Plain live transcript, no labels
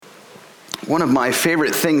One of my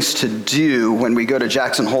favorite things to do when we go to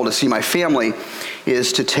Jackson Hole to see my family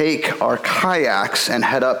is to take our kayaks and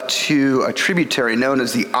head up to a tributary known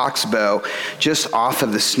as the Oxbow, just off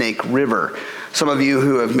of the Snake River. Some of you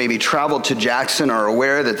who have maybe traveled to Jackson are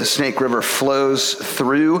aware that the Snake River flows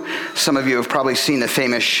through. Some of you have probably seen the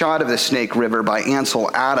famous shot of the Snake River by Ansel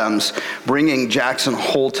Adams, bringing Jackson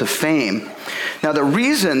Hole to fame. Now, the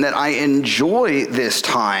reason that I enjoy this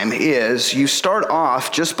time is you start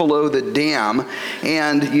off just below the dam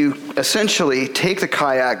and you essentially take the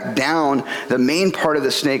kayak down the main part of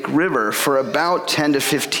the Snake River for about 10 to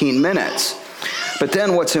 15 minutes. But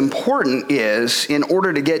then what's important is, in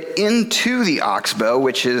order to get into the Oxbow,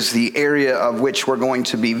 which is the area of which we're going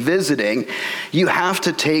to be visiting, you have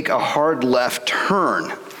to take a hard left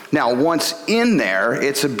turn. Now, once in there,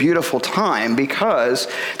 it's a beautiful time because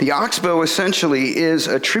the Oxbow essentially is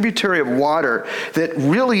a tributary of water that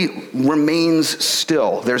really remains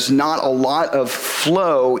still. There's not a lot of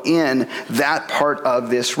flow in that part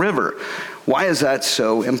of this river. Why is that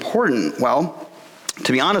so important? Well,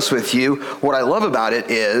 to be honest with you, what I love about it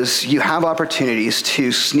is you have opportunities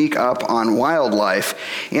to sneak up on wildlife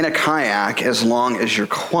in a kayak as long as you're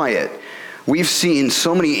quiet. We've seen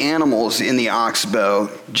so many animals in the Oxbow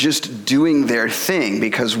just doing their thing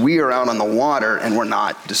because we are out on the water and we're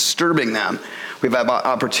not disturbing them. We've had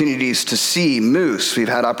opportunities to see moose. We've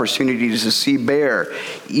had opportunities to see bear,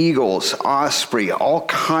 eagles, osprey, all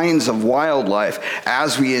kinds of wildlife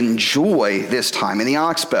as we enjoy this time in the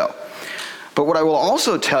Oxbow. But what I will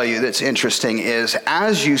also tell you that's interesting is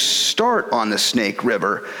as you start on the Snake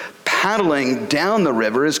River, paddling down the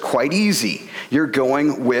river is quite easy. You're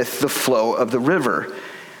going with the flow of the river.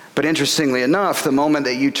 But interestingly enough, the moment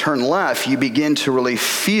that you turn left, you begin to really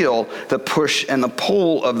feel the push and the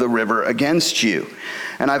pull of the river against you.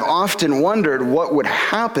 And I've often wondered what would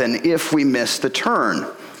happen if we missed the turn.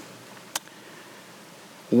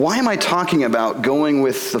 Why am I talking about going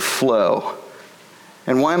with the flow?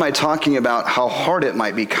 And why am I talking about how hard it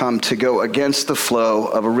might become to go against the flow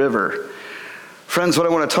of a river? Friends, what I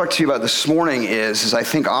want to talk to you about this morning is I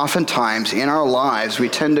think oftentimes in our lives we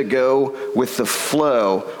tend to go with the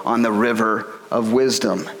flow on the river of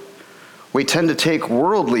wisdom. We tend to take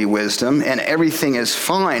worldly wisdom and everything is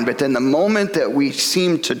fine, but then the moment that we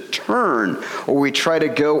seem to turn or we try to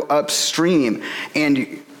go upstream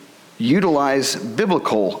and utilize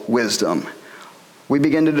biblical wisdom, we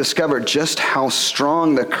begin to discover just how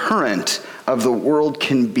strong the current of the world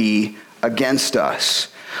can be against us.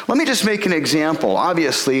 Let me just make an example.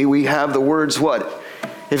 Obviously, we have the words, what?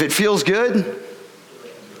 If it feels good,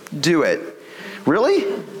 do it.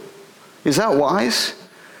 Really? Is that wise?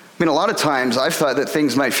 I mean, a lot of times I've thought that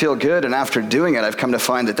things might feel good, and after doing it, I've come to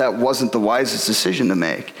find that that wasn't the wisest decision to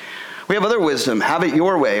make. We have other wisdom. Have it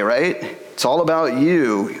your way, right? It's all about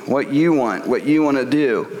you, what you want to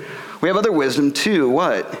do. We have other wisdom too.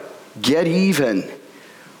 What? Get even.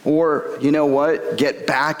 Or, you know what? Get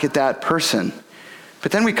back at that person.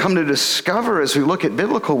 But then we come to discover, as we look at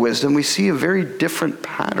biblical wisdom, we see a very different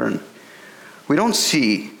pattern. We don't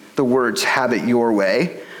see the words, have it your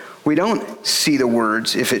way. We don't see the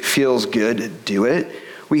words, if it feels good, do it.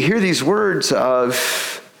 We hear these words of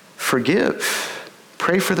forgive.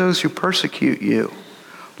 Pray for those who persecute you.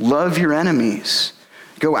 Love your enemies.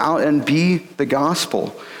 Go out and be the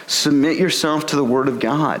gospel. Submit yourself to the word of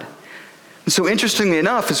God. And so interestingly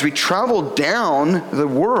enough, as we travel down the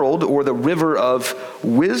world or the river of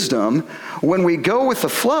wisdom, when we go with the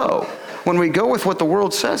flow, when we go with what the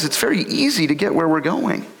world says, it's very easy to get where we're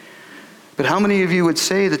going. But how many of you would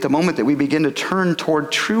say that the moment that we begin to turn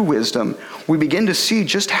toward true wisdom, we begin to see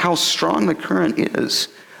just how strong the current is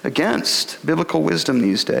against biblical wisdom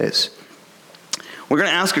these days? We're going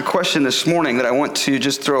to ask a question this morning that I want to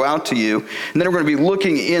just throw out to you. And then we're going to be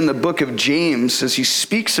looking in the book of James as he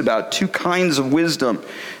speaks about two kinds of wisdom.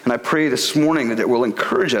 And I pray this morning that it will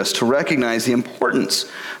encourage us to recognize the importance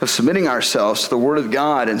of submitting ourselves to the Word of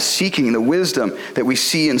God and seeking the wisdom that we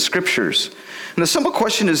see in Scriptures. And the simple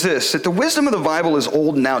question is this, that the wisdom of the Bible is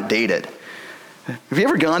old and outdated. Have you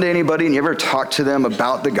ever gone to anybody and you ever talked to them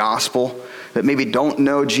about the gospel that maybe don't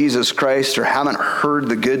know Jesus Christ or haven't heard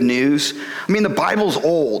the good news? I mean, the Bible's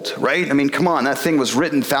old, right? I mean, come on, that thing was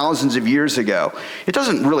written thousands of years ago. It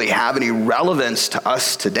doesn't really have any relevance to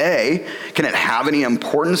us today. Can it have any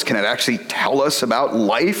importance? Can it actually tell us about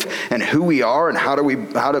life and who we are and how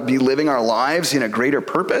to be living our lives in a greater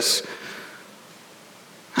purpose?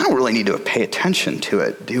 I don't really need to pay attention to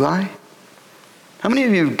it, do I? How many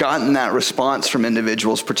of you have gotten that response from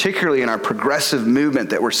individuals, particularly in our progressive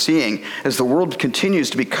movement that we're seeing as the world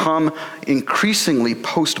continues to become increasingly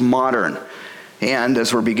postmodern? and,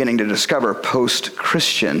 as we're beginning to discover,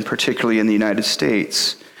 post-Christian, particularly in the United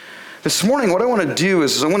States. This morning, what I want to do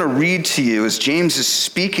is I want to read to you as James is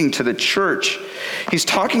speaking to the church. He's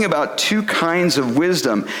talking about two kinds of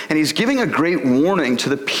wisdom, and he's giving a great warning to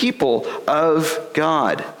the people of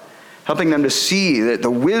God, helping them to see that the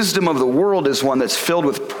wisdom of the world is one that's filled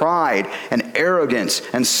with pride and arrogance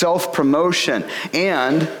and self-promotion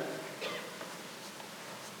and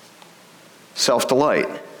self-delight.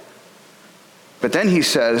 But then he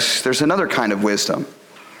says there's another kind of wisdom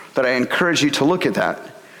that I encourage you to look at that.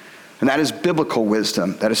 And that is biblical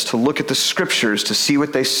wisdom. That is to look at the scriptures, to see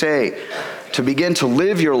what they say, to begin to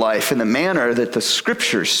live your life in the manner that the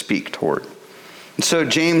scriptures speak toward. And so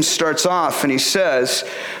James starts off and he says,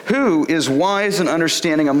 who is wise and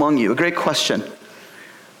understanding among you? A great question.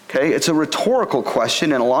 Okay, it's a rhetorical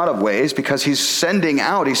question in a lot of ways because he's sending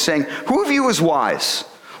out, he's saying, who of you is wise?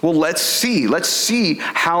 Well, let's see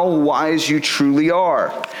how wise you truly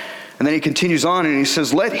are. And then he continues on and he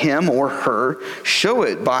says, let him or her show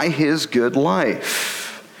it by his good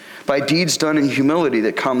life, by deeds done in humility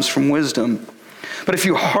that comes from wisdom. But if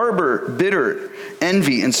you harbor bitter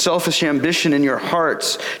envy and selfish ambition in your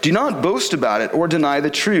hearts, do not boast about it or deny the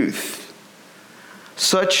truth.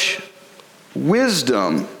 Such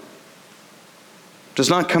wisdom does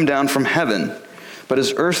not come down from heaven, but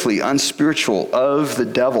is earthly, unspiritual, of the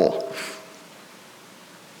devil.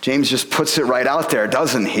 James just puts it right out there,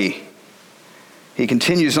 doesn't he? He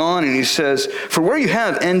continues on and he says, for where you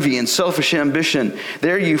have envy and selfish ambition,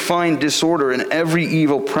 there you find disorder in every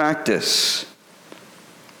evil practice.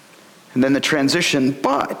 And then the transition,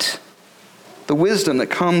 but the wisdom that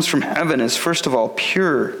comes from heaven is first of all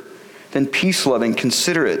pure, then peace-loving,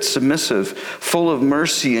 considerate, submissive, full of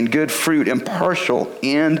mercy and good fruit, impartial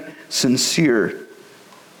and sincere.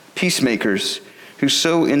 Peacemakers who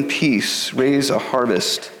sow in peace raise a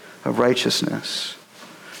harvest of righteousness.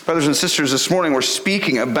 Brothers and sisters, this morning we're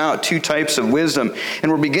speaking about two types of wisdom,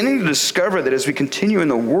 and we're beginning to discover that as we continue in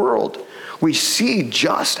the world, we see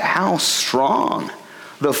just how strong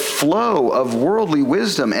the flow of worldly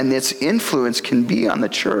wisdom and its influence can be on the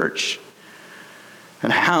church,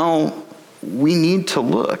 and how we need to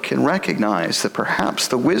look and recognize that perhaps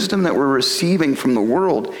the wisdom that we're receiving from the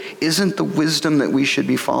world isn't the wisdom that we should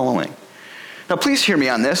be following. Now, please hear me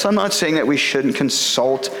on this. I'm not saying that we shouldn't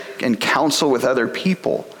consult and counsel with other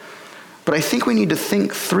people, but I think we need to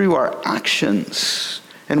think through our actions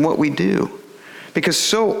and what we do. Because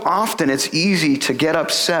so often it's easy to get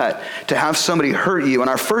upset, to have somebody hurt you, and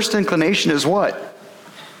our first inclination is what?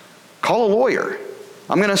 Call a lawyer.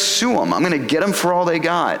 I'm going to sue them. I'm going to get them for all they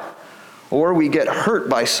got. Or we get hurt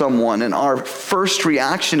by someone, and our first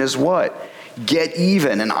reaction is what? Get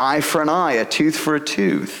even, an eye for an eye, a tooth for a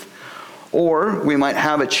tooth. Or we might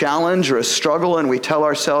have a challenge or a struggle, and we tell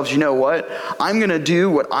ourselves, you know what? I'm going to do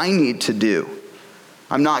what I need to do.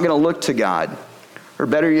 I'm not going to look to God. Or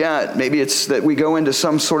better yet, maybe it's that we go into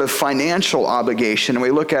some sort of financial obligation, and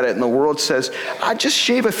we look at it, and the world says, I'd just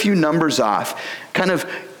shave a few numbers off, kind of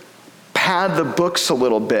pad the books a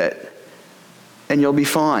little bit, and you'll be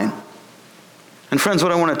fine. And friends,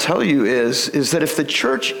 what I want to tell you is that if the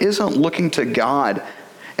church isn't looking to God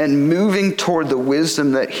and moving toward the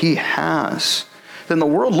wisdom that he has, then the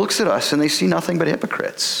world looks at us and they see nothing but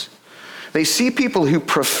hypocrites. They see people who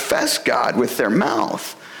profess God with their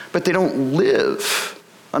mouth, but they don't live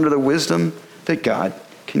under the wisdom that God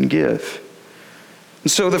can give. And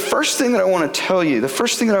so the first thing that I want to tell you, the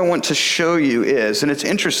first thing that I want to show you is, and it's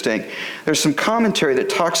interesting, there's some commentary that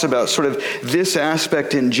talks about sort of this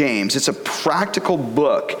aspect in James. It's a practical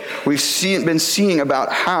book. We've been seeing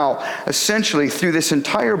about how essentially through this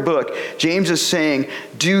entire book, James is saying,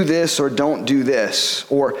 do this or don't do this,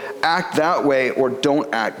 or act that way or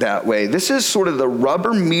don't act that way. This is sort of the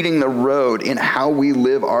rubber meeting the road in how we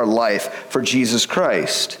live our life for Jesus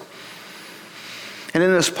Christ. And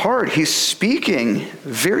in this part, he's speaking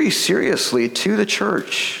very seriously to the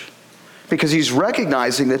church because he's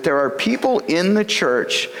recognizing that there are people in the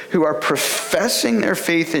church who are professing their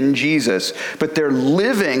faith in Jesus, but they're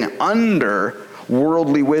living under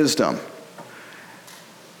worldly wisdom.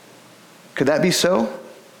 Could that be so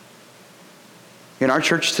in our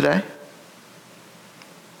church today?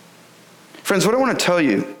 Friends, what I want to tell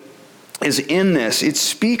you is in this, it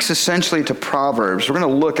speaks essentially to Proverbs. We're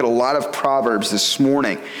going to look at a lot of Proverbs this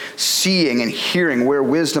morning, seeing and hearing where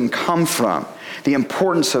wisdom comes from. the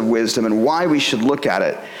importance of wisdom and why we should look at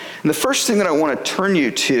it. And the first thing that I want to turn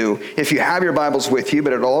you to, if you have your Bibles with you,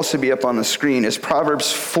 but it'll also be up on the screen, is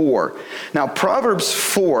Proverbs 4. Now, Proverbs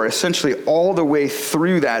 4, essentially all the way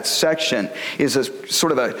through that section, is a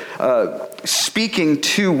sort of a speaking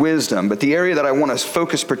to wisdom. But the area that I want to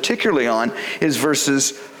focus particularly on is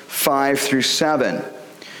verses 5 through 7.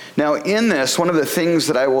 Now, in this, one of the things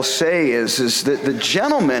that I will say is that the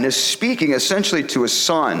gentleman is speaking essentially to his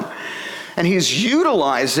son. And he's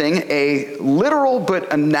utilizing a literal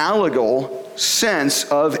but analogical sense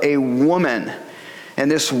of a woman. And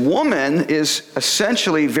this woman is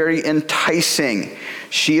essentially very enticing.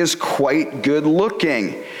 She is quite good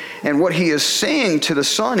looking. And what he is saying to the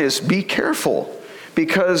son is, be careful,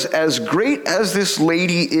 because as great as this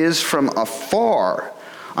lady is from afar,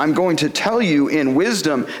 I'm going to tell you in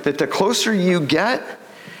wisdom that the closer you get,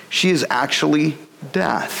 she is actually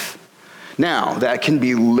death. Now, that can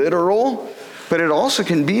be literal, but it also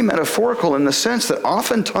can be metaphorical in the sense that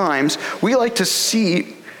oftentimes we like to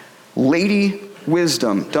see lady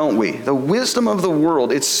wisdom, don't we? The wisdom of the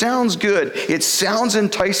world. It sounds good. It sounds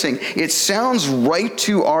enticing. It sounds right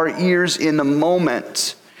to our ears in the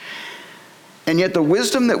moment. And yet the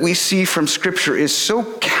wisdom that we see from Scripture is so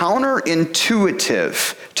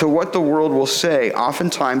counterintuitive to what the world will say.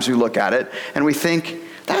 Oftentimes we look at it and we think,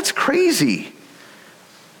 that's crazy,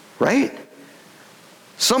 right?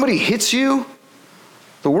 Somebody hits you,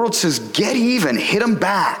 the world says, get even, hit them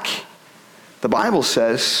back. The Bible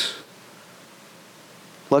says,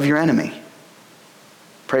 love your enemy.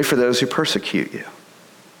 Pray for those who persecute you.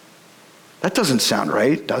 That doesn't sound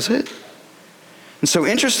right, does it? And so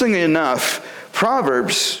interestingly enough,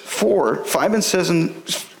 Proverbs 4, 5 through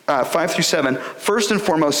 7, first and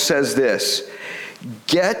foremost says this: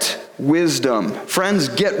 get wisdom. Friends,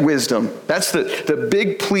 get wisdom. That's the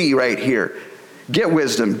big plea right here. Get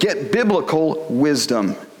wisdom. Get biblical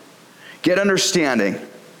wisdom. Get understanding.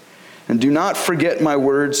 And do not forget my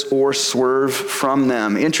words or swerve from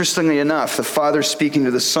them. Interestingly enough, the father speaking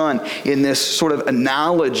to the son in this sort of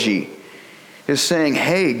analogy is saying,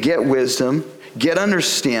 hey, get wisdom, get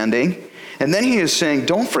understanding. And then he is saying,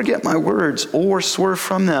 don't forget my words or swerve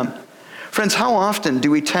from them. Friends, how often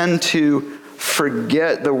do we tend to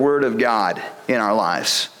forget the word of God in our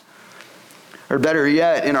lives? Or better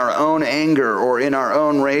yet, in our own anger or in our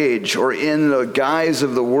own rage or in the guise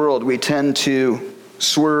of the world, we tend to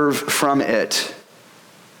swerve from it.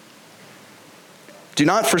 Do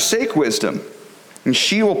not forsake wisdom, and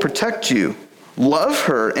she will protect you. Love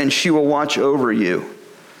her, and she will watch over you.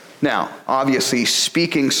 Now, obviously,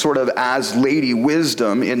 speaking sort of as Lady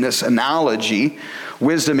Wisdom in this analogy,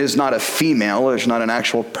 wisdom is not a female. There's not an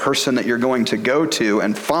actual person that you're going to go to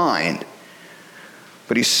and find.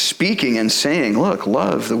 But he's speaking and saying, look,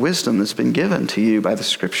 love the wisdom that's been given to you by the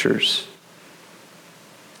Scriptures.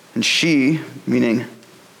 And she, meaning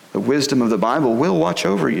the wisdom of the Bible, will watch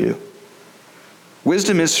over you.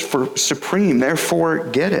 Wisdom is for supreme, therefore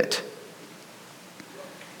get it.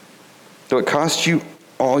 Though it costs you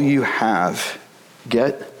all you have,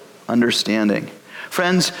 get understanding.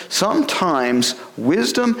 Friends, sometimes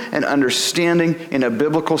wisdom and understanding in a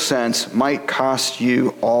biblical sense might cost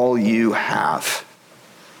you all you have.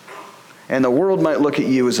 And the world might look at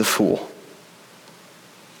you as a fool.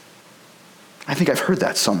 I think I've heard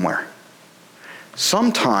that somewhere.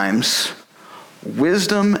 Sometimes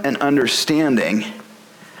wisdom and understanding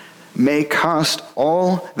may cost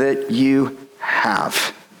all that you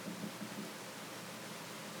have.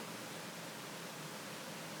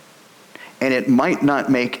 And it might not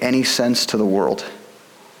make any sense to the world.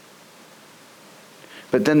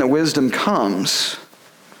 But then the wisdom comes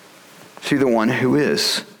through the one who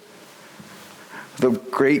is the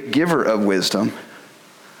great giver of wisdom,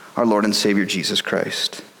 our Lord and Savior, Jesus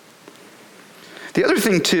Christ. The other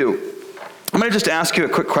thing, too, I'm going to just ask you a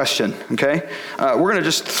quick question, okay? We're going to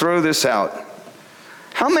just throw this out.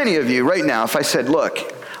 How many of you right now, if I said, look,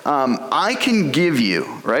 I can give you,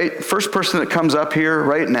 right? First person that comes up here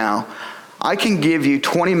right now, I can give you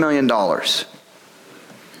 $20 million.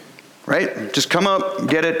 Right? Just come up,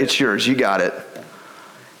 get it, it's yours, you got it.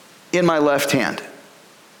 In my left hand.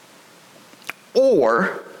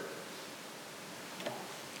 Or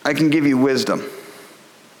I can give you wisdom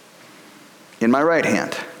in my right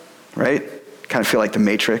hand, right? Kind of feel like the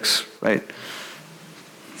Matrix, right?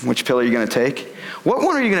 Which pill are you going to take? What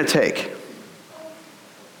one are you going to take?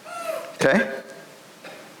 Okay?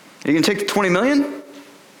 Are you going to take the 20 million?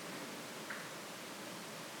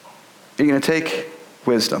 Are you going to take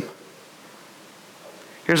wisdom?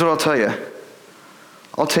 Here's what I'll tell you.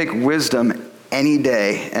 I'll take wisdom any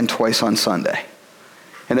day and twice on Sunday.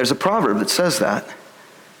 And there's a proverb that says that.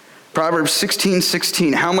 Proverbs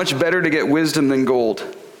 16:16, how much better to get wisdom than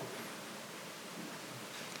gold?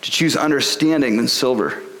 To choose understanding than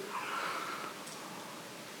silver.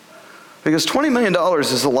 Because $20 million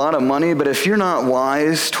is a lot of money, but if you're not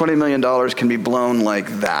wise, $20 million can be blown like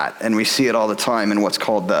that. And we see it all the time in what's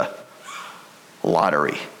called the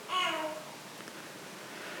lottery.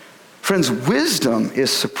 Friends, wisdom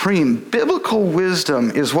is supreme. Biblical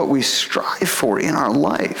wisdom is what we strive for in our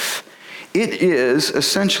life. It is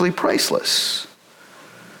essentially priceless.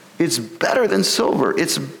 It's better than silver.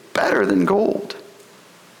 It's better than gold.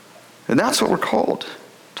 And that's what we're called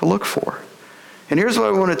to look for. And here's what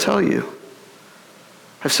I want to tell you.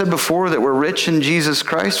 I've said before that we're rich in Jesus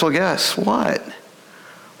Christ. Well, guess what?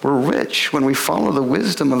 We're rich when we follow the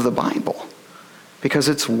wisdom of the Bible because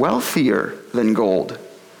it's wealthier than gold,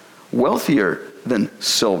 wealthier than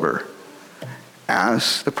silver,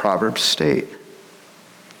 as the Proverbs state.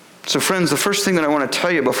 So friends, the first thing that I want to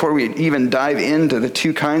tell you before we even dive into the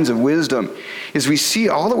two kinds of wisdom is we see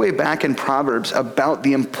all the way back in Proverbs about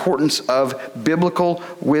the importance of biblical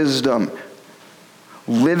wisdom.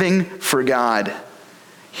 Living for God,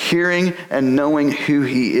 hearing and knowing who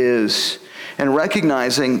He is, and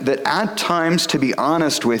recognizing that at times, to be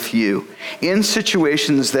honest with you, in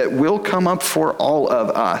situations that will come up for all of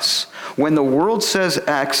us, when the world says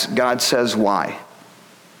X, God says Y.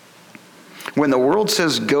 When the world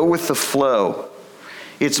says go with the flow,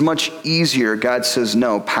 it's much easier. God says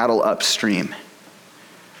no, paddle upstream.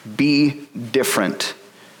 Be different.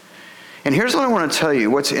 And here's what I want to tell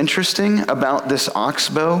you. What's interesting about this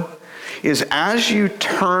oxbow is as you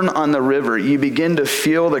turn on the river, you begin to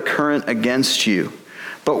feel the current against you.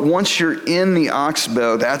 But once you're in the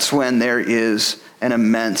oxbow, that's when there is an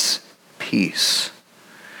immense peace.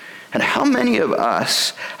 And how many of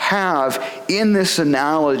us have, in this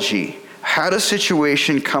analogy, had a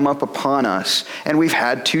situation come up upon us, and we've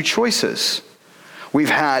had two choices.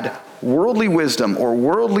 We've had worldly wisdom or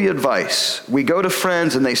worldly advice. We go to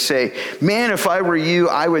friends and they say, man, if I were you,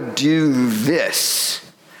 I would do this.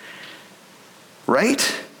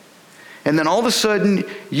 Right? And then all of a sudden,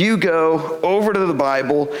 you go over to the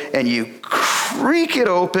Bible and you creak it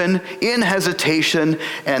open in hesitation,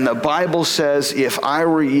 and the Bible says, if I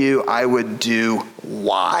were you, I would do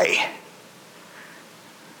Y.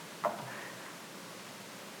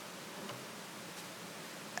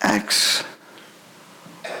 X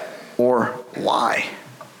or Y.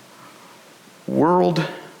 World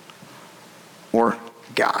or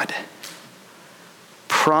God.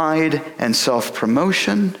 Pride and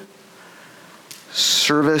self-promotion,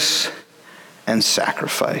 service and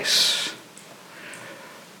sacrifice.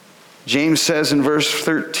 James says in verse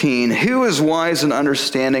 13, who is wise and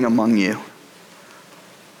understanding among you?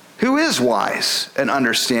 Who is wise and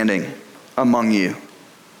understanding among you?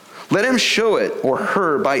 Let him show it or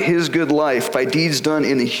her by his good life, by deeds done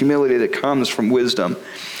in the humility that comes from wisdom.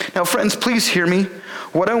 Now, friends, please hear me.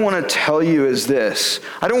 What I want to tell you is this.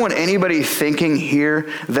 I don't want anybody thinking here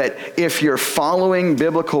that if you're following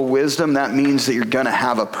biblical wisdom, that means that you're going to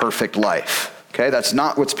have a perfect life. Okay? That's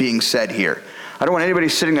not what's being said here. I don't want anybody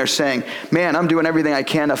sitting there saying, man, I'm doing everything I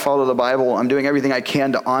can to follow the Bible. I'm doing everything I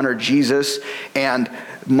can to honor Jesus. And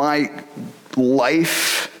my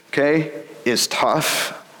life, okay, is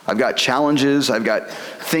tough. I've got challenges. I've got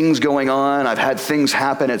things going on. I've had things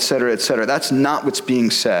happen, et cetera, et cetera. That's not what's being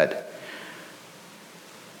said.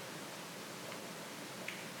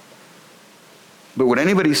 But would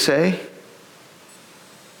anybody say,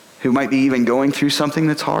 who might be even going through something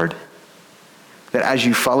that's hard, that as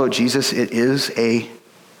you follow Jesus, it is a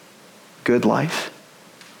good life?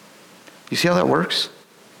 You see how that works?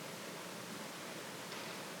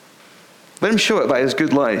 Let him show it by his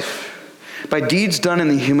good life, by deeds done in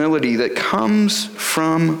the humility that comes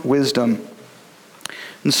from wisdom.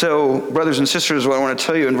 And so, brothers and sisters, what I want to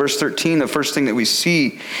tell you in verse 13, the first thing that we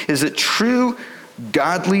see is that true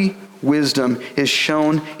godly wisdom is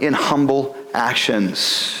shown in humble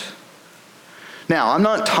actions. Now, I'm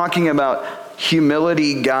not talking about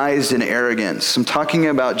humility guised in arrogance. I'm talking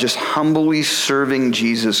about just humbly serving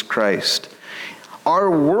Jesus Christ. Our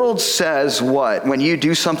world says what? When you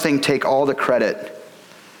do something, take all the credit.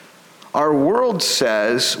 Our world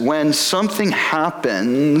says when something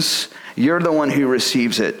happens, you're the one who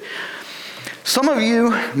receives it. Some of you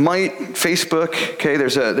might Facebook, okay,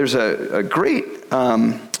 there's a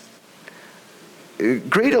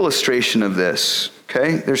great illustration of this,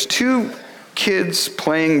 okay? There's two kids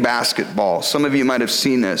playing basketball. Some of you might have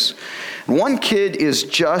seen this. One kid is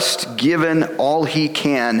just given all he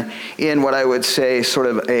can in what I would say sort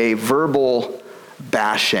of a verbal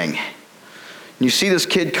bashing. You see this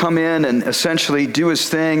kid come in and essentially do his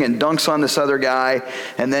thing and dunks on this other guy,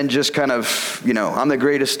 and then just kind of, I'm the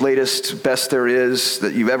greatest, latest, best there is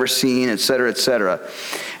that you've ever seen, et cetera, et cetera.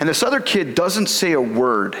 And this other kid doesn't say a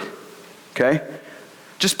word, okay?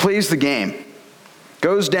 Just plays the game.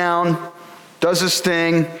 Goes down, does his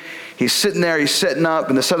thing. He's sitting there, he's setting up,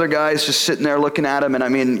 and this other guy's just sitting there looking at him, and I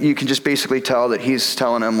mean, you can just basically tell that he's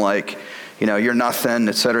telling him like, you're nothing,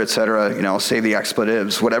 et cetera, say the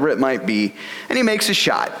expletives, whatever it might be. And he makes a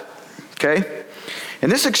shot, okay?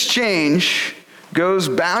 And this exchange goes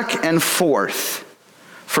back and forth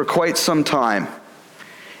for quite some time.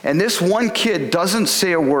 And this one kid doesn't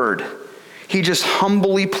say a word. He just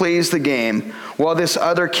humbly plays the game, while this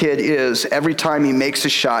other kid is, every time he makes a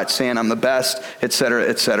shot, saying, I'm the best, et cetera,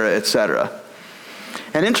 et cetera, et cetera.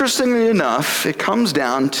 And interestingly enough, it comes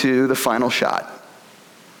down to the final shot.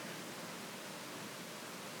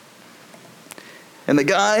 And the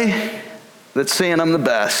guy that's saying I'm the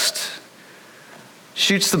best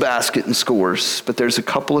shoots the basket and scores, but there's a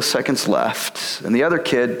couple of seconds left, and the other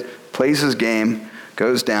kid plays his game,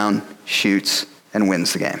 goes down, shoots, and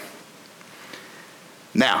wins the game.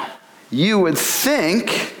 Now, you would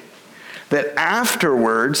think that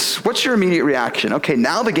afterwards, what's your immediate reaction? Okay,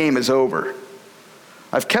 now the game is over.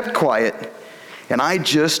 I've kept quiet, and I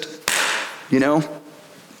just,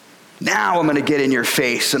 now I'm going to get in your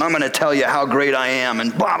face, and I'm going to tell you how great I am,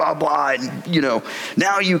 and blah, blah, blah, and,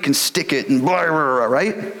 now you can stick it, and blah, blah, blah,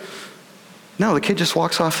 right? No, the kid just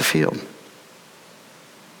walks off the field.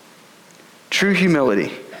 True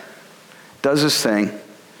humility. Does his thing.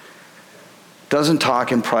 Doesn't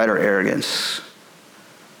talk in pride or arrogance.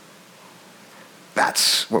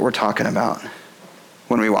 That's what we're talking about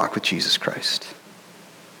when we walk with Jesus Christ.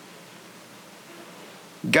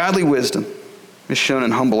 Godly wisdom is shown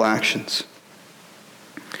in humble actions.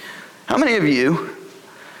 How many of you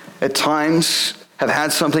at times have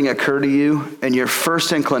had something occur to you and your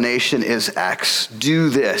first inclination is X? Do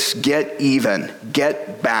this, get even,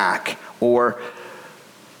 get back, or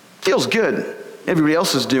feels good. Everybody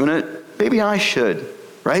else is doing it. Maybe I should,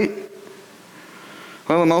 right?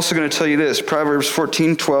 Well, I'm also going to tell you this. Proverbs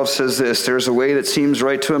 14:12 says this, there's a way that seems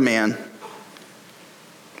right to a man,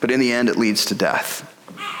 but in the end it leads to death.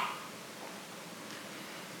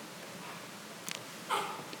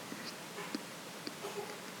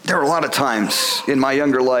 There were a lot of times in my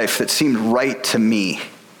younger life that seemed right to me,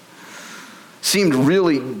 seemed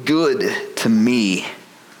really good to me,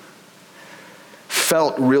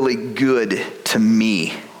 felt really good to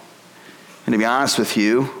me. And to be honest with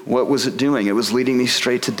you, what was it doing? It was leading me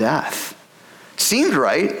straight to death. Seemed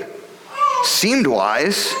right, seemed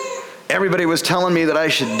wise. Everybody was telling me that I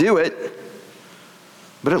should do it,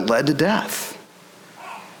 but it led to death.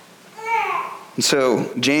 And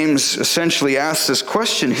so James essentially asks this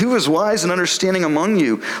question, who is wise and understanding among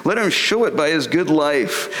you? Let him show it by his good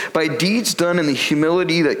life, by deeds done in the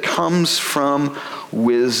humility that comes from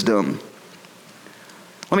wisdom.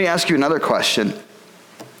 Let me ask you another question.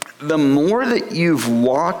 The more that you've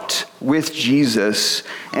walked with Jesus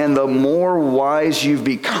and the more wise you've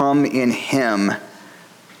become in him,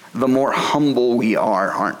 the more humble we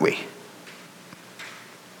are, aren't we?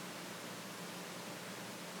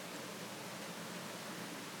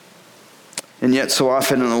 And yet so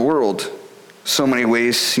often in the world, so many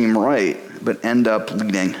ways seem right, but end up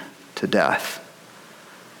leading to death.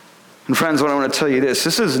 And friends, what I want to tell you this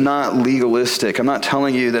is not legalistic. I'm not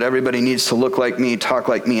telling you that everybody needs to look like me, talk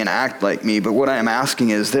like me, and act like me. But what I am asking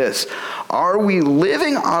is this. Are we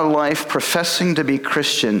living our life professing to be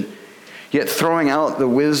Christian, yet throwing out the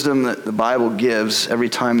wisdom that the Bible gives every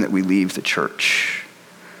time that we leave the church?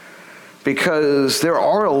 Because there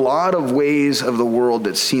are a lot of ways of the world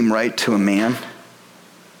that seem right to a man,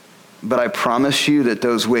 but I promise you that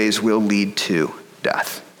those ways will lead to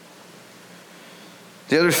death.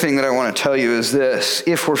 The other thing that I want to tell you is this.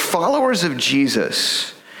 If we're followers of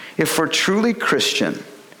Jesus, if we're truly Christian,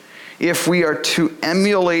 if we are to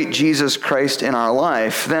emulate Jesus Christ in our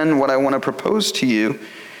life, then what I want to propose to you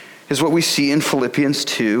is what we see in Philippians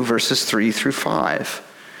 2, verses 3 through 5.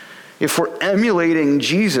 If we're emulating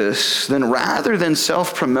Jesus, then rather than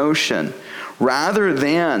self-promotion, rather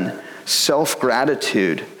than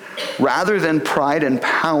self-gratitude, rather than pride and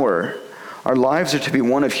power, our lives are to be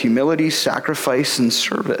one of humility, sacrifice, and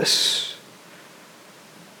service.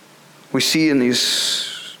 We see in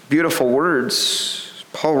these beautiful words,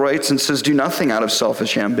 Paul writes and says, do nothing out of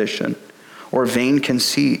selfish ambition or vain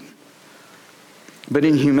conceit, but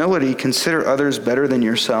in humility consider others better than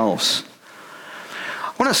yourselves.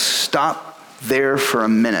 I want to stop there for a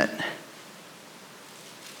minute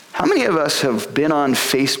How many of us have been on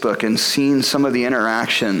Facebook and seen some of the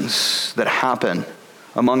interactions that happen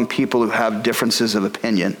among people who have differences of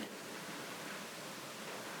opinion?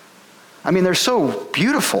 I mean, they're so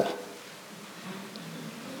beautiful.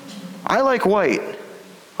 I like white.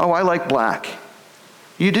 Oh, I like black.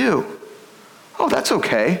 You do? Oh, that's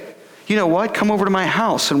okay. You know what? Come over to my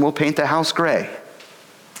house and we'll paint the house gray.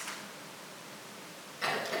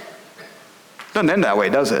 Doesn't end that way,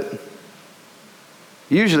 does it?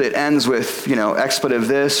 Usually it ends with, expletive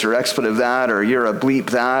this or expletive that, or you're a bleep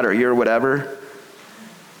that, or you're whatever.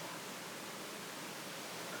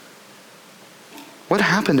 What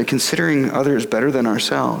happened to considering others better than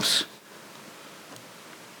ourselves?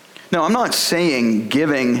 Now, I'm not saying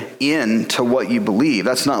giving in to what you believe.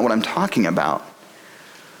 That's not what I'm talking about.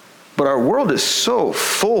 But our world is so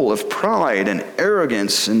full of pride and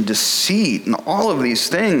arrogance and deceit and all of these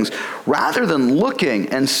things, rather than looking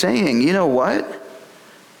and saying, you know what?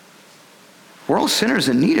 We're all sinners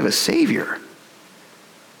in need of a Savior.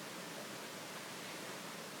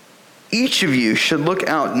 Each of you should look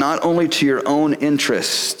out not only to your own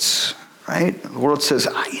interests, right? The world says,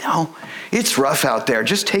 it's rough out there.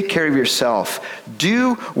 Just take care of yourself.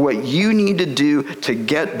 Do what you need to do to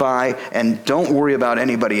get by and don't worry about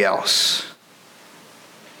anybody else.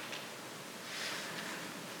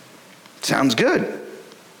 Sounds good.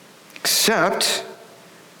 Except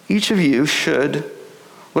each of you should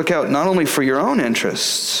look out not only for your own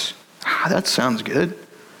interests. That sounds good.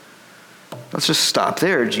 Let's just stop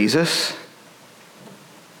there, Jesus.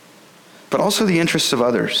 But also the interests of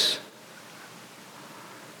others.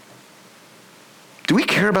 Do we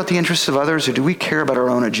care about the interests of others, or do we care about our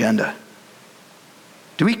own agenda?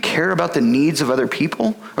 Do we care about the needs of other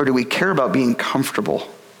people, or do we care about being comfortable?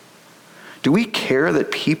 Do we care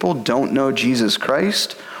that people don't know Jesus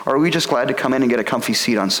Christ, or are we just glad to come in and get a comfy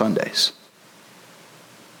seat on Sundays?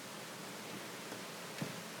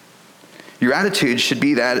 Your attitude should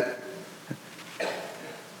be that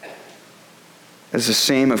as the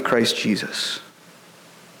same of Christ Jesus.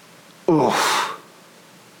 Oof.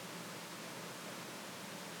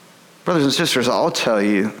 Brothers and sisters, I'll tell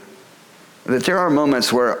you that there are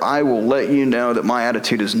moments where I will let you know that my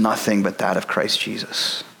attitude is nothing but that of Christ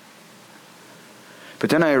Jesus. But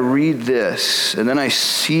then I read this, and then I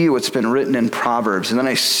see what's been written in Proverbs, and then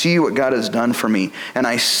I see what God has done for me, and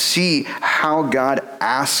I see how God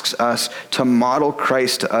asks us to model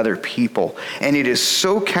Christ to other people. And it is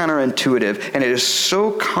so counterintuitive, and it is so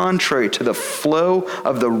contrary to the flow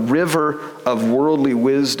of the river of worldly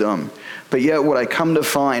wisdom. But yet what I come to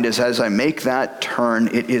find is as I make that turn,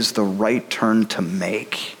 it is the right turn to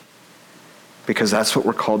make. Because that's what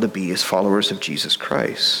we're called to be as followers of Jesus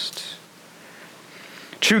Christ.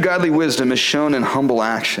 True godly wisdom is shown in humble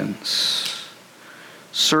actions.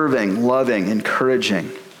 Serving, loving,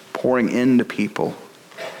 encouraging, pouring into people.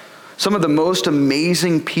 Some of the most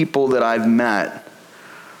amazing people that I've met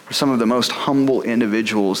are some of the most humble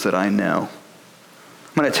individuals that I know.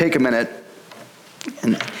 I'm going to take a minute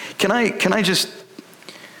and can I just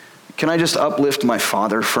uplift my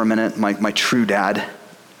father for a minute, my true dad,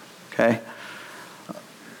 okay?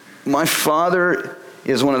 My father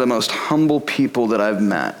is one of the most humble people that I've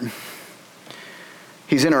met.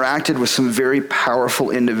 He's interacted with some very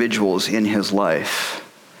powerful individuals in his life.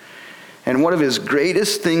 And one of his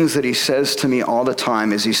greatest things that he says to me all the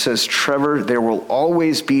time is he says, Trevor, there will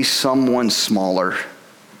always be someone smaller,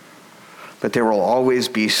 but there will always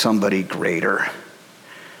be somebody greater.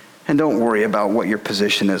 And don't worry about what your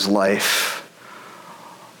position is in life.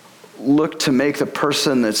 Look to make the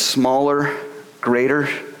person that's smaller greater,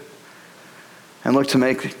 and look to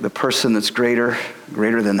make the person that's greater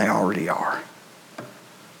than they already are.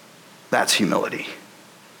 That's humility.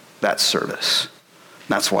 That's service.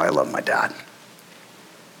 That's why I love my dad.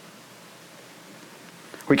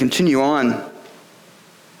 We continue on.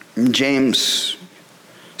 James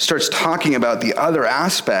starts talking about the other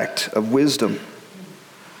aspect of wisdom.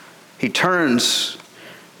 He turns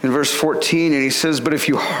in verse 14 and he says, but if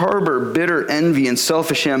you harbor bitter envy and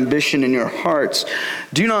selfish ambition in your hearts,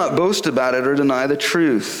 do not boast about it or deny the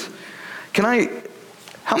truth.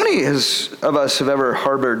 How many of us have ever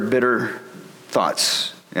harbored bitter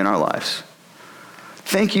thoughts in our lives?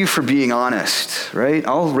 Thank you for being honest, right?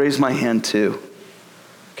 I'll raise my hand too.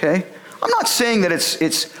 Okay? I'm not saying that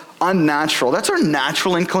it's unnatural. That's our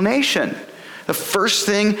natural inclination. The first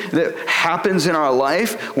thing that happens in our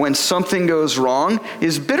life when something goes wrong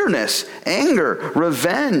is bitterness, anger,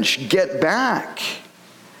 revenge, get back.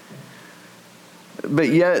 But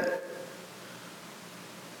yet,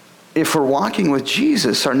 if we're walking with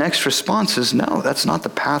Jesus, our next response is no, that's not the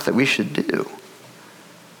path that we should do.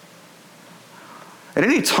 At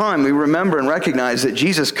any time, we remember and recognize that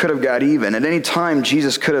Jesus could have got even. At any time,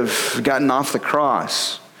 Jesus could have gotten off the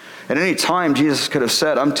cross. At any time, Jesus could have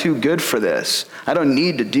said, I'm too good for this. I don't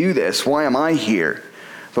need to do this. Why am I here?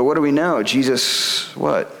 But what do we know? Jesus,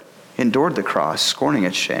 what? Endured the cross, scorning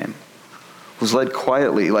its shame. Was led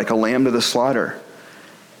quietly like a lamb to the slaughter.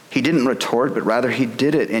 He didn't retort, but rather he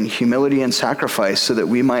did it in humility and sacrifice so that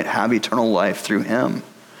we might have eternal life through him.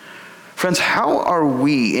 Friends, how are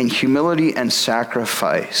we in humility and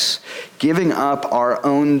sacrifice giving up our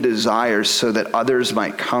own desires so that others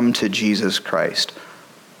might come to Jesus Christ?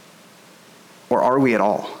 Or are we at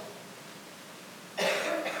all?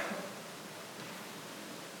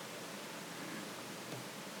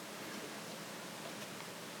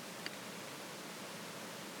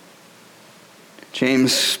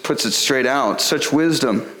 James puts it straight out. Such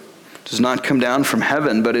wisdom does not come down from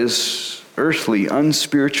heaven, but is earthly,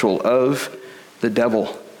 unspiritual, of the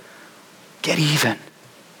devil. Get even.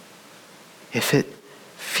 If it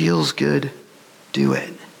feels good, do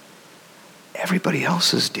it. Everybody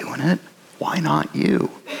else is doing it. Why not you?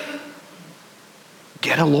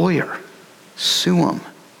 Get a lawyer. Sue them.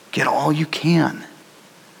 Get all you can.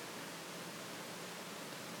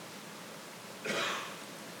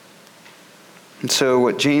 And so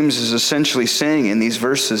what James is essentially saying in these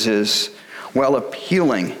verses is, while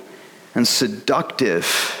appealing and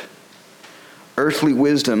seductive, earthly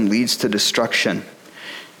wisdom leads to destruction.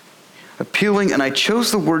 Appealing, and I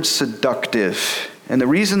chose the word seductive. And the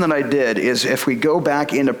reason that I did is if we go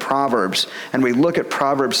back into Proverbs and we look at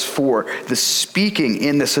Proverbs 4, the speaking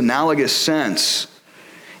in this analogous sense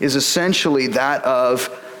is essentially that of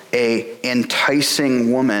a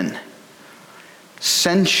enticing woman,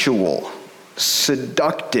 sensual,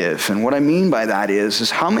 seductive. And what I mean by that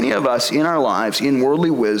is how many of us in our lives, in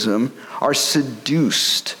worldly wisdom, are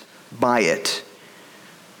seduced by it,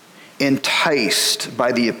 enticed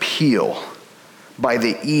by the appeal, by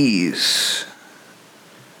the ease,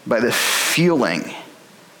 by the feeling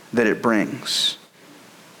that it brings.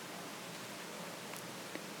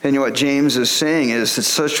 And what James is saying is that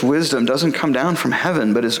such wisdom doesn't come down from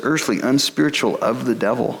heaven, but is earthly, unspiritual, of the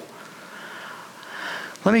devil.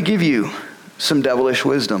 Let me give you some devilish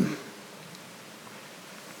wisdom.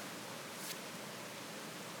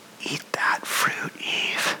 Eat that fruit,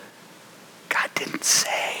 Eve. God didn't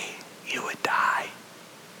say you would die.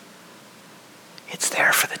 It's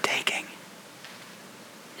there for the taking.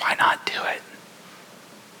 Why not do it?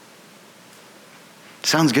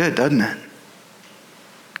 Sounds good, doesn't it?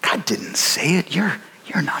 God didn't say it. You're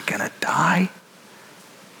not going to die.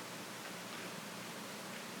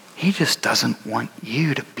 He just doesn't want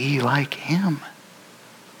you to be like him.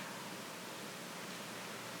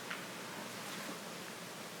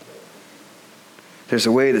 There's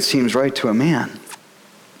a way that seems right to a man,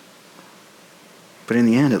 but in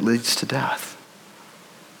the end it leads to death.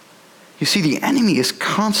 You see, the enemy is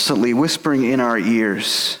constantly whispering in our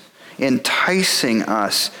ears, enticing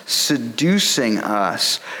us, seducing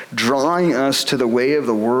us, drawing us to the way of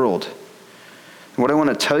the world. What I want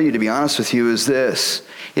to tell you, to be honest with you, is this.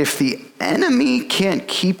 If the enemy can't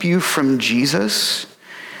keep you from Jesus,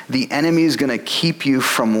 the enemy is going to keep you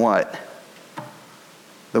from what?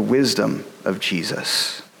 The wisdom of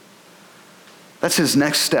Jesus. That's his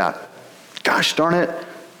next step. Gosh darn it,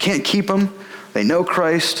 can't keep them. They know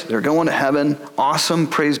Christ. They're going to heaven. Awesome.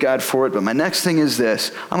 Praise God for it. But my next thing is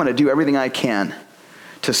this. I'm going to do everything I can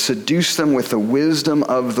to seduce them with the wisdom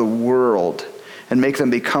of the world and make them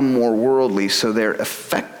become more worldly so their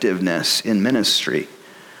effectiveness in ministry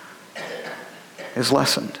is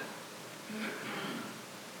lessened.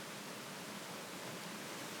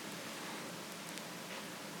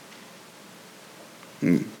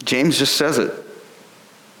 James just says it.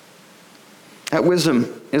 That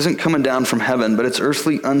wisdom isn't coming down from heaven, but it's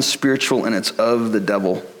earthly, unspiritual, and it's of the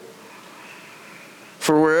devil.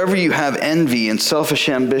 For wherever you have envy and selfish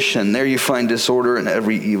ambition, there you find disorder and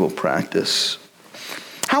every evil practice.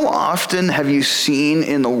 How often have you seen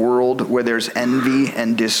in the world where there's envy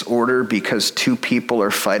and disorder because two people are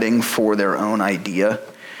fighting for their own idea?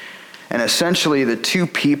 And essentially the two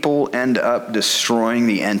people end up destroying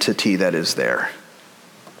the entity that is there.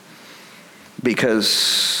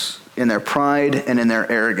 Because in their pride and in their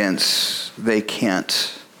arrogance, they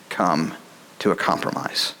can't come to a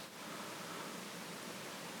compromise.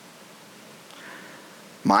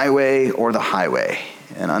 My way or the highway.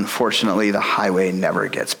 And unfortunately, the highway never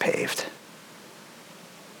gets paved.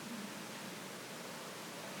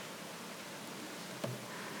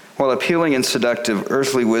 While appealing and seductive,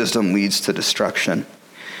 earthly wisdom leads to destruction.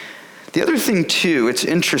 The other thing, too, it's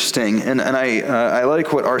interesting, and I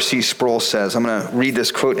like what R.C. Sproul says. I'm going to read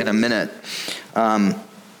this quote in a minute.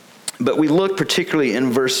 But we look particularly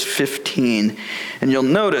in verse 15, and you'll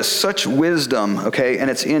notice such wisdom, okay, and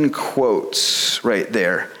it's in quotes right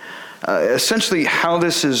there. Essentially how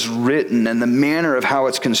this is written and the manner of how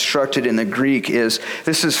it's constructed in the Greek is,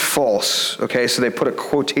 this is false, okay, so they put a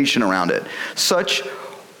quotation around it. Such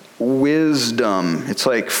wisdom, it's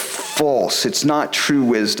like false, it's not true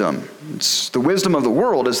wisdom. It's the wisdom of the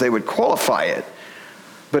world as they would qualify it,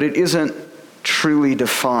 but it isn't truly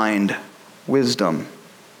defined wisdom.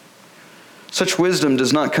 Such wisdom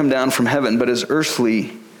does not come down from heaven, but is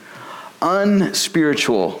earthly,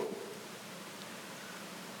 unspiritual.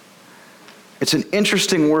 It's an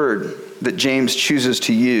interesting word that James chooses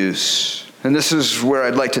to use. And this is where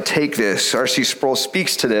I'd like to take this. R.C. Sproul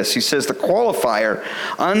speaks to this. He says the qualifier,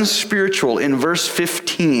 unspiritual, in verse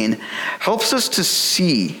 15, helps us to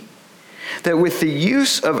see that with the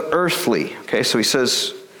use of earthly, okay, so he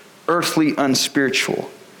says earthly,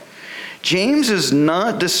 unspiritual, James is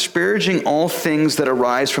not disparaging all things that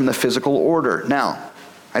arise from the physical order. Now,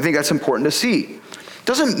 I think that's important to see.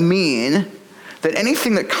 Doesn't mean that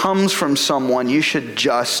anything that comes from someone you should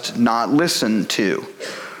just not listen to,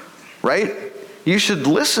 right? You should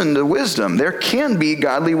listen to wisdom. There can be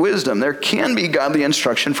godly wisdom. There can be godly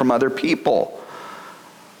instruction from other people.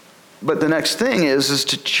 But the next thing is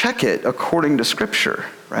to check it according to Scripture,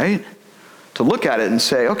 right? To look at it and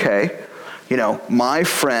say, okay, my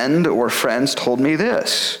friend or friends told me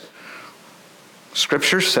this.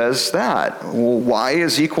 Scripture says that. Well, Y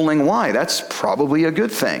is equaling Y. That's probably a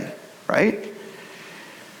good thing, right?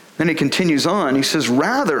 Then he continues on. He says,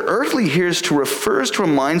 rather, earthly here refers to a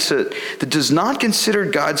mindset that does not consider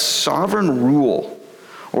God's sovereign rule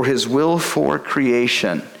or his will for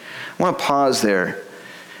creation. I want to pause there.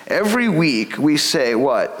 Every week we say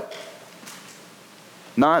what?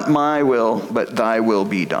 Not my will, but thy will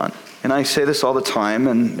be done. And I say this all the time,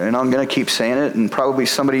 and I'm going to keep saying it, and probably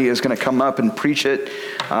somebody is going to come up and preach it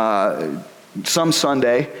some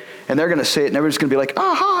Sunday, and they're going to say it, and everybody's going to be like,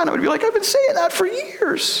 aha, and I would be like, I've been saying that for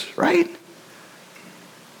years, right?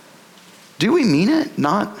 Do we mean it?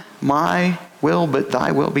 Not my will, but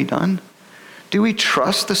thy will be done? Do we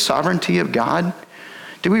trust the sovereignty of God?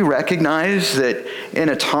 Do we recognize that in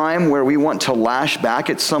a time where we want to lash back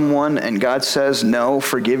at someone and God says, no,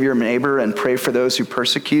 forgive your neighbor and pray for those who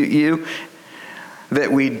persecute you,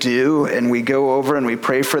 that we do, and we go over and we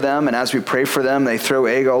pray for them, and as we pray for them, they throw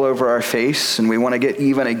egg all over our face, and we want to get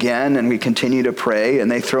even again, and we continue to pray,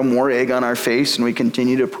 and they throw more egg on our face, and we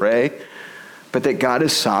continue to pray, but that God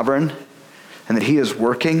is sovereign, and that he is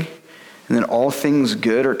working, and that all things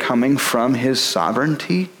good are coming from his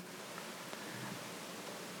sovereignty?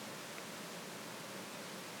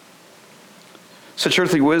 Such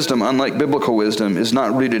earthly wisdom, unlike biblical wisdom, is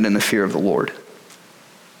not rooted in the fear of the Lord.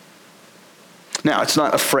 Now, it's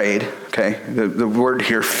not afraid, okay? The word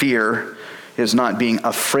here, fear, is not being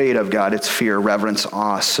afraid of God. It's fear, reverence,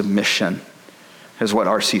 awe, submission, is what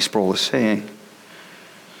R.C. Sproul is saying.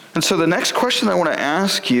 And so the next question I want to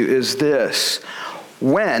ask you is this.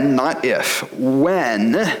 When, not if,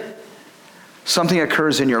 when something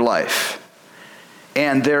occurs in your life,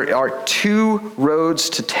 and there are two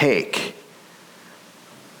roads to take.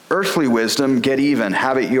 Earthly wisdom, get even,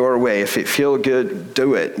 have it your way. If it feel good,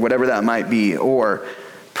 do it, whatever that might be. Or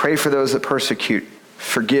pray for those that persecute,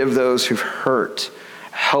 forgive those who've hurt,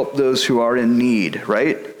 help those who are in need,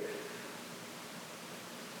 right?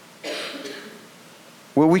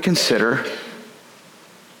 Will we consider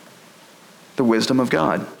the wisdom of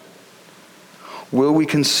God? Will we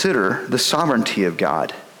consider the sovereignty of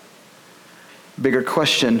God? Bigger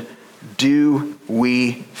question, do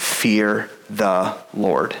we fear the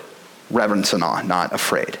Lord? Reverence and awe, not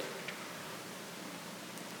afraid.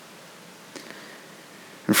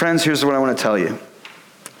 And friends, here's what I want to tell you.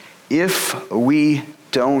 If we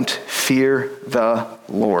don't fear the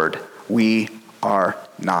Lord, we are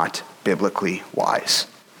not biblically wise.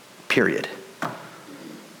 Period.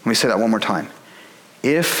 Let me say that one more time.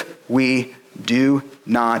 If we do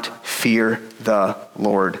not fear the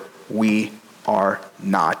Lord, we are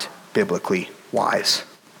not biblically wise.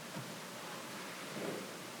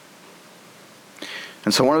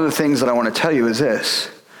 And so one of the things that I want to tell you is this.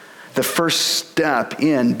 The first step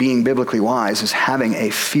in being biblically wise is having a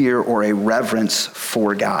fear or a reverence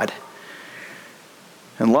for God.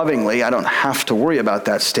 And lovingly, I don't have to worry about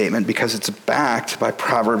that statement because it's backed by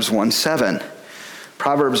Proverbs 1:7.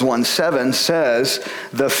 Proverbs 1:7 says,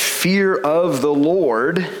 the fear of the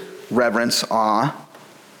Lord, reverence, awe,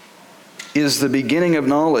 is the beginning of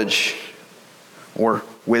knowledge or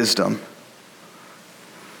wisdom.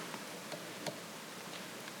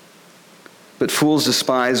 But fools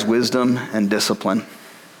despise wisdom and discipline.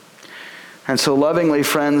 And so lovingly,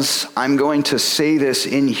 friends, I'm going to say this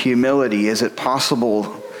in humility. Is it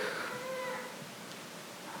possible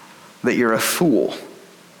that you're a fool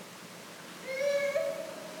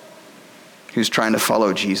who's trying to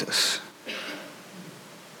follow Jesus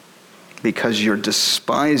because you're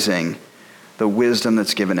despising the wisdom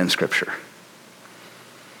that's given in Scripture?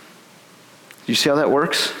 Do you see how that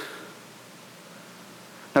works?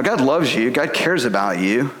 Now, God loves you. God cares about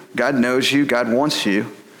you. God knows you. God wants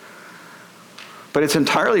you. But it's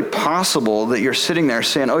entirely possible that you're sitting there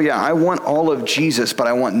saying, oh yeah, I want all of Jesus, but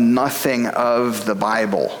I want nothing of the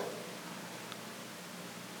Bible.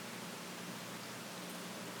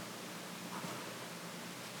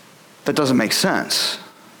 That doesn't make sense,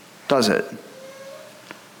 does it?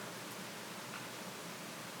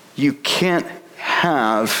 You can't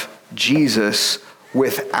have Jesus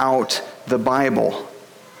without the Bible.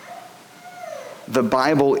 The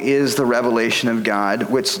Bible is the revelation of God,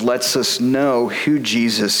 which lets us know who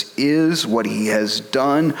Jesus is, what he has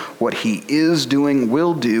done, what he is doing,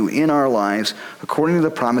 will do in our lives, according to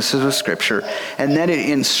the promises of Scripture. And then it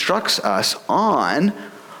instructs us on,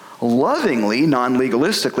 lovingly,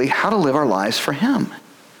 non-legalistically, how to live our lives for him.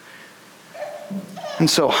 And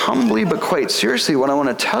so humbly but quite seriously, what I want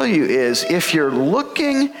to tell you is, if you're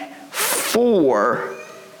looking for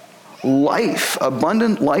life,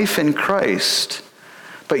 abundant life in Christ,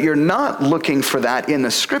 but you're not looking for that in the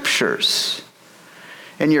Scriptures,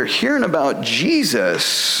 and you're hearing about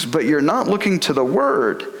Jesus, but you're not looking to the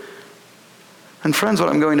Word, and friends, what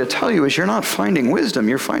I'm going to tell you is you're not finding wisdom,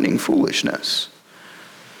 you're finding foolishness.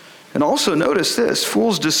 And also notice this: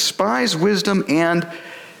 fools despise wisdom and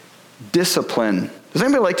discipline. Does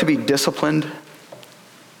anybody like to be disciplined?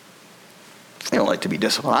 I don't like to be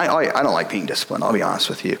disciplined. I don't like being disciplined, I'll be honest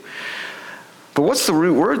with you. But what's the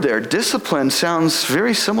root word there? Discipline sounds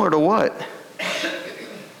very similar to what?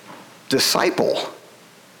 Disciple. In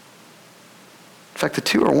fact, the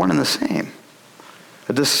two are one and the same.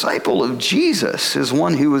 A disciple of Jesus is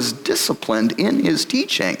one who is disciplined in his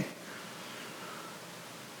teaching,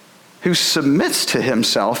 who submits to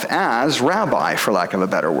himself as rabbi, for lack of a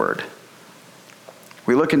better word.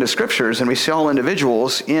 We look into Scriptures and we see all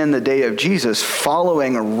individuals in the day of Jesus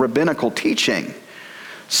following a rabbinical teaching,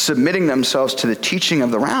 submitting themselves to the teaching of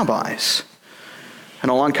the rabbis. And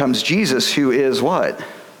along comes Jesus, who is what?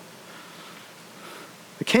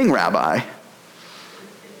 The king rabbi.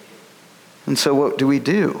 And so what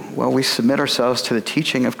do? Well, we submit ourselves to the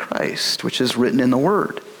teaching of Christ, which is written in the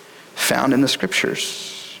Word, found in the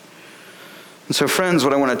Scriptures. And so, friends,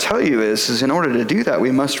 what I want to tell you is in order to do that,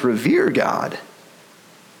 we must revere God.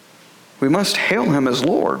 We must hail him as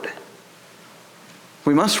Lord.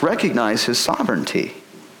 We must recognize his sovereignty.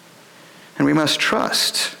 And we must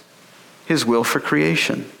trust his will for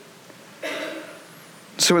creation.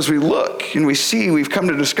 So as we look and we see, we've come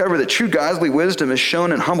to discover that true godly wisdom is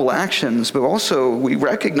shown in humble actions, but also we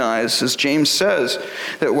recognize, as James says,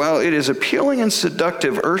 that while it is appealing and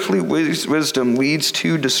seductive, earthly wisdom leads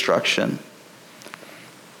to destruction.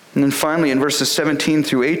 And then finally, in verses 17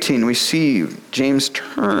 through 18, we see James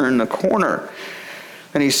turn the corner.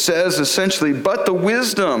 And he says essentially, but the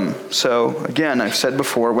wisdom. So again, I've said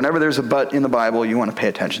before, whenever there's a but in the Bible, you want to pay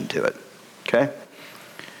attention to it. Okay?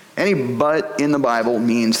 Any but in the Bible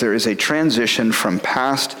means there is a transition from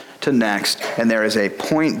past to next, and there is a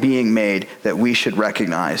point being made that we should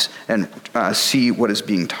recognize and see what is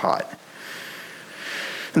being taught.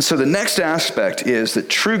 And so the next aspect is that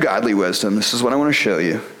true godly wisdom, this is what I want to show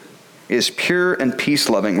you, is pure and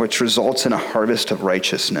peace-loving, which results in a harvest of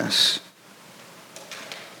righteousness.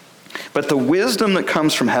 But the wisdom that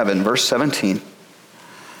comes from heaven, verse 17,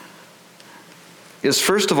 is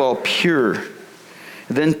first of all pure,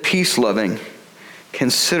 then peace-loving,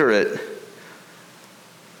 considerate,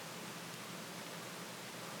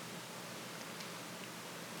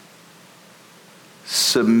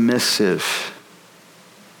 submissive.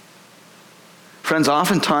 Friends,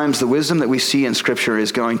 oftentimes the wisdom that we see in Scripture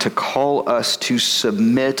is going to call us to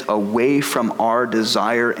submit away from our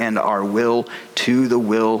desire and our will to the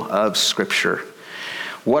will of Scripture.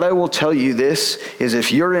 What I will tell you this is,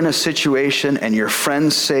 if you're in a situation and your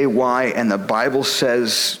friends say Y and the Bible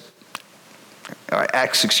says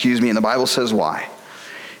X, and the Bible says Y,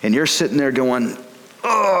 and you're sitting there going,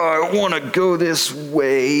 oh, I want to go this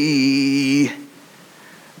way,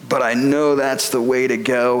 but I know that's the way to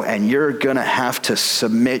go, and you're going to have to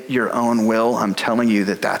submit your own will, I'm telling you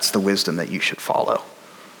that that's the wisdom that you should follow.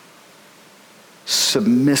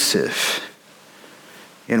 Submissive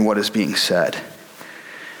in what is being said.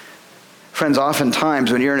 Friends,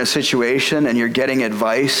 oftentimes when you're in a situation and you're getting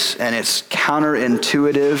advice and it's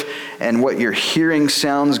counterintuitive and what you're hearing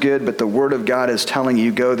sounds good, but the Word of God is telling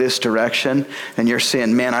you go this direction, and you're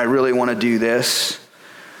saying, man, I really want to do this,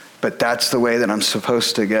 but that's the way that I'm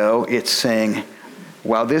supposed to go. It's saying,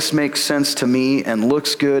 while this makes sense to me and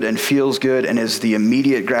looks good and feels good and is the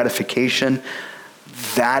immediate gratification,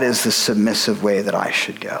 that is the submissive way that I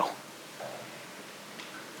should go.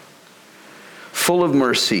 Full of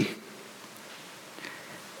mercy.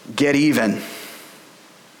 Get even.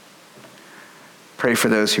 Pray for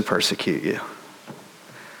those who persecute you.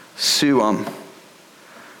 Sue them.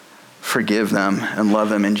 Forgive them and love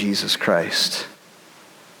them in Jesus Christ.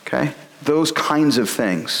 Okay? Those kinds of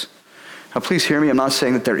things. Now please hear me. I'm not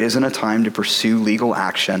saying that there isn't a time to pursue legal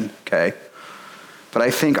action. Okay? But I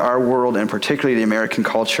think our world, and particularly the American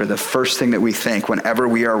culture, the first thing that we think whenever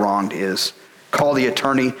we are wronged is call the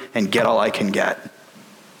attorney and get all I can get.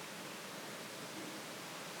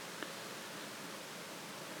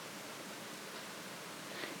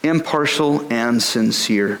 Impartial and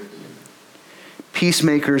sincere.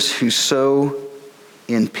 Peacemakers who sow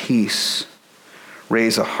in peace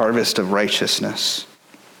raise a harvest of righteousness.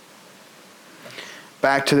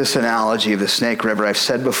 Back to this analogy of the Snake River, I've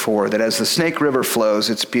said before that as the Snake River flows,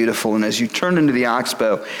 it's beautiful, and as you turn into the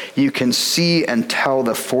Oxbow, you can see and tell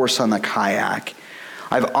the force on the kayak.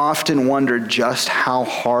 I've often wondered just how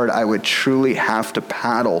hard I would truly have to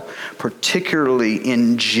paddle, particularly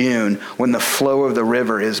in June when the flow of the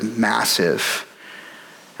river is massive.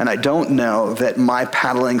 And I don't know that my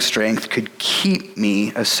paddling strength could keep me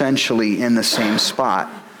essentially in the same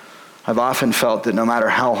spot. I've often felt that no matter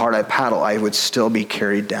how hard I paddle, I would still be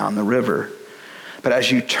carried down the river. But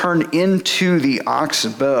as you turn into the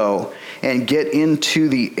Oxbow and get into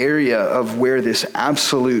the area of where this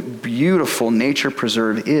absolute beautiful nature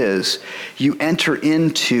preserve is, you enter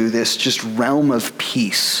into this just realm of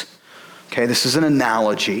peace. Okay, this is an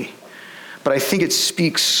analogy, but I think it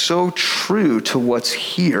speaks so true to what's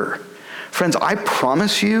here. Friends, I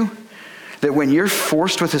promise you that when you're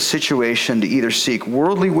forced with a situation to either seek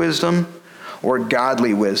worldly wisdom or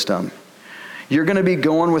godly wisdom, you're going to be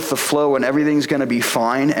going with the flow and everything's going to be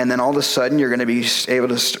fine, and then all of a sudden you're going to be able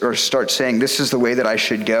to start saying, this is the way that I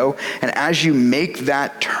should go. And as you make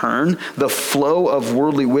that turn, the flow of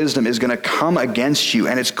worldly wisdom is going to come against you,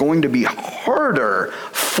 and it's going to be harder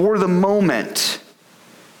for the moment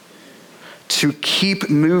to keep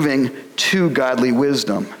moving to godly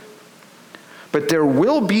wisdom. But there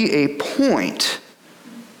will be a point,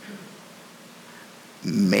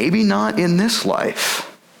 maybe not in this life,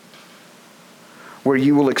 where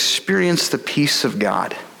you will experience the peace of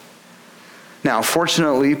God. Now,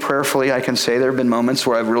 fortunately, prayerfully, I can say there have been moments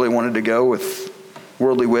where I've really wanted to go with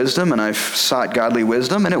worldly wisdom, and I've sought godly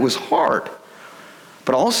wisdom, and it was hard.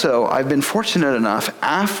 But also, I've been fortunate enough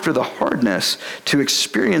after the hardness to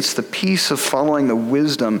experience the peace of following the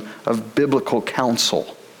wisdom of biblical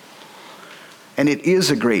counsel. And it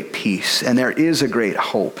is a great peace, and there is a great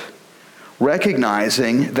hope.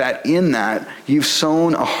 Recognizing that in that you've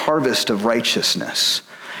sown a harvest of righteousness.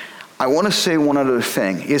 I want to say one other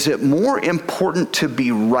thing. Is it more important to be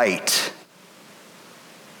right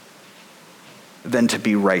than to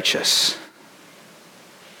be righteous?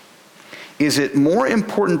 Is it more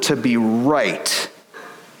important to be right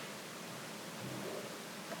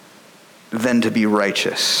than to be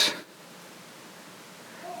righteous?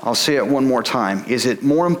 I'll say it one more time. Is it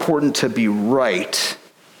more important to be right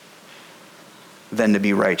than to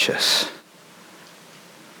be righteous?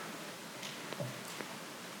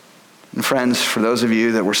 And friends, for those of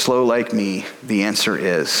you that were slow like me, the answer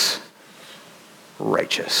is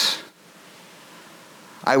righteous.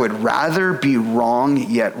 I would rather be wrong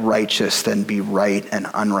yet righteous than be right and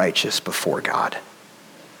unrighteous before God.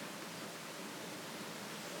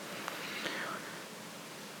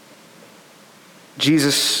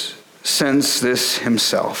 Jesus sends this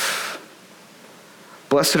himself.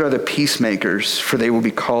 Blessed are the peacemakers, for they will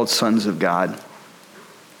be called sons of God.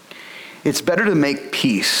 It's better to make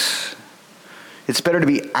peace. It's better to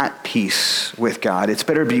be at peace with God. It's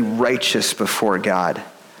better to be righteous before God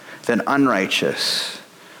than unrighteous.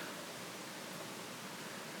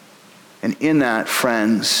 And in that,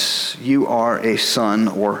 friends, you are a son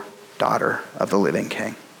or daughter of the living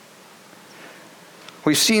King.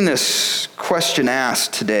 We've seen this question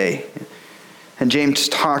asked today. And James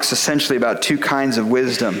talks essentially about two kinds of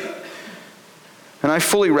wisdom. And I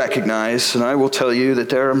fully recognize, and I will tell you that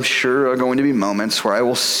there, I'm sure, are going to be moments where I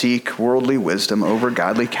will seek worldly wisdom over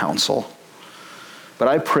godly counsel. But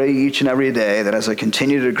I pray each and every day that as I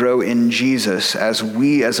continue to grow in Jesus, as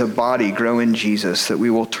we as a body grow in Jesus, that we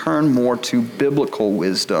will turn more to biblical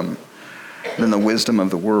wisdom than the wisdom of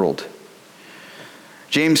the world.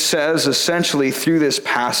 James says essentially through this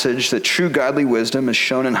passage that true godly wisdom is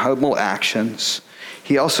shown in humble actions.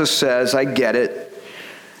 He also says, I get it,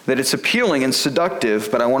 that it's appealing and seductive,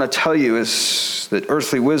 but I want to tell you is that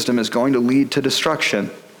earthly wisdom is going to lead to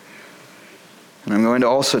destruction. And I'm going to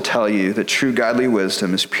also tell you that true godly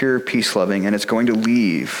wisdom is pure, peace-loving, and it's going to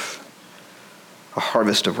leave a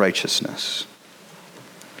harvest of righteousness.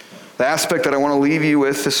 The aspect that I want to leave you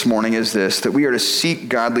with this morning is this, that we are to seek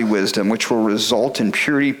godly wisdom, which will result in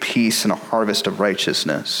purity, peace, and a harvest of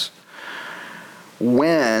righteousness.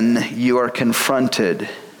 When you are confronted,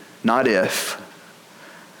 not if,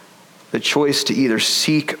 the choice to either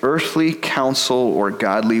seek earthly counsel or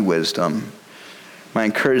godly wisdom, my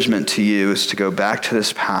encouragement to you is to go back to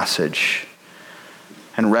this passage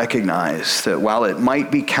and recognize that while it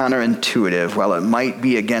might be counterintuitive, while it might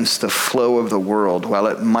be against the flow of the world, while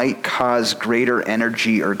it might cause greater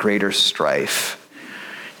energy or greater strife,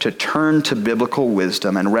 to turn to biblical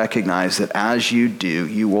wisdom and recognize that as you do,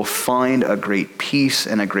 you will find a great peace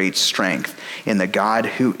and a great strength in the God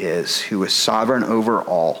who is sovereign over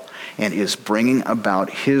all and is bringing about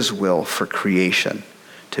his will for creation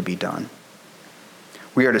to be done.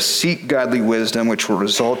 We are to seek godly wisdom, which will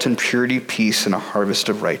result in purity, peace, and a harvest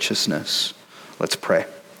of righteousness. Let's pray.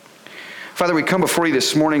 Father, we come before you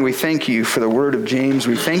this morning. We thank you for the word of James.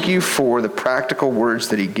 We thank you for the practical words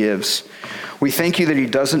that he gives. We thank you that he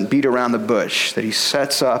doesn't beat around the bush, that he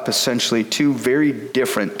sets up essentially two very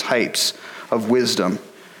different types of wisdom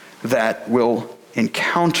that will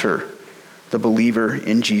encounter the believer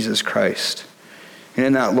in Jesus Christ. And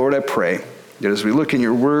in that, Lord, I pray that as we look in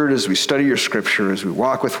your word, as we study your scripture, as we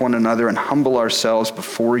walk with one another and humble ourselves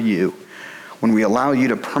before you, when we allow you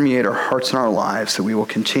to permeate our hearts and our lives, that we will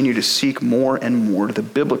continue to seek more and more the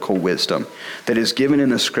biblical wisdom that is given in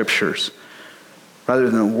the scriptures, rather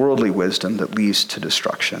than the worldly wisdom that leads to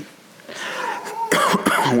destruction.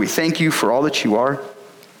 We thank you for all that you are.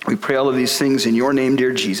 We pray all of these things in your name,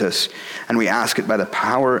 dear Jesus, and we ask it by the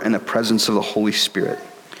power and the presence of the Holy Spirit.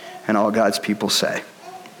 And all God's people say,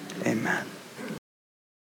 amen.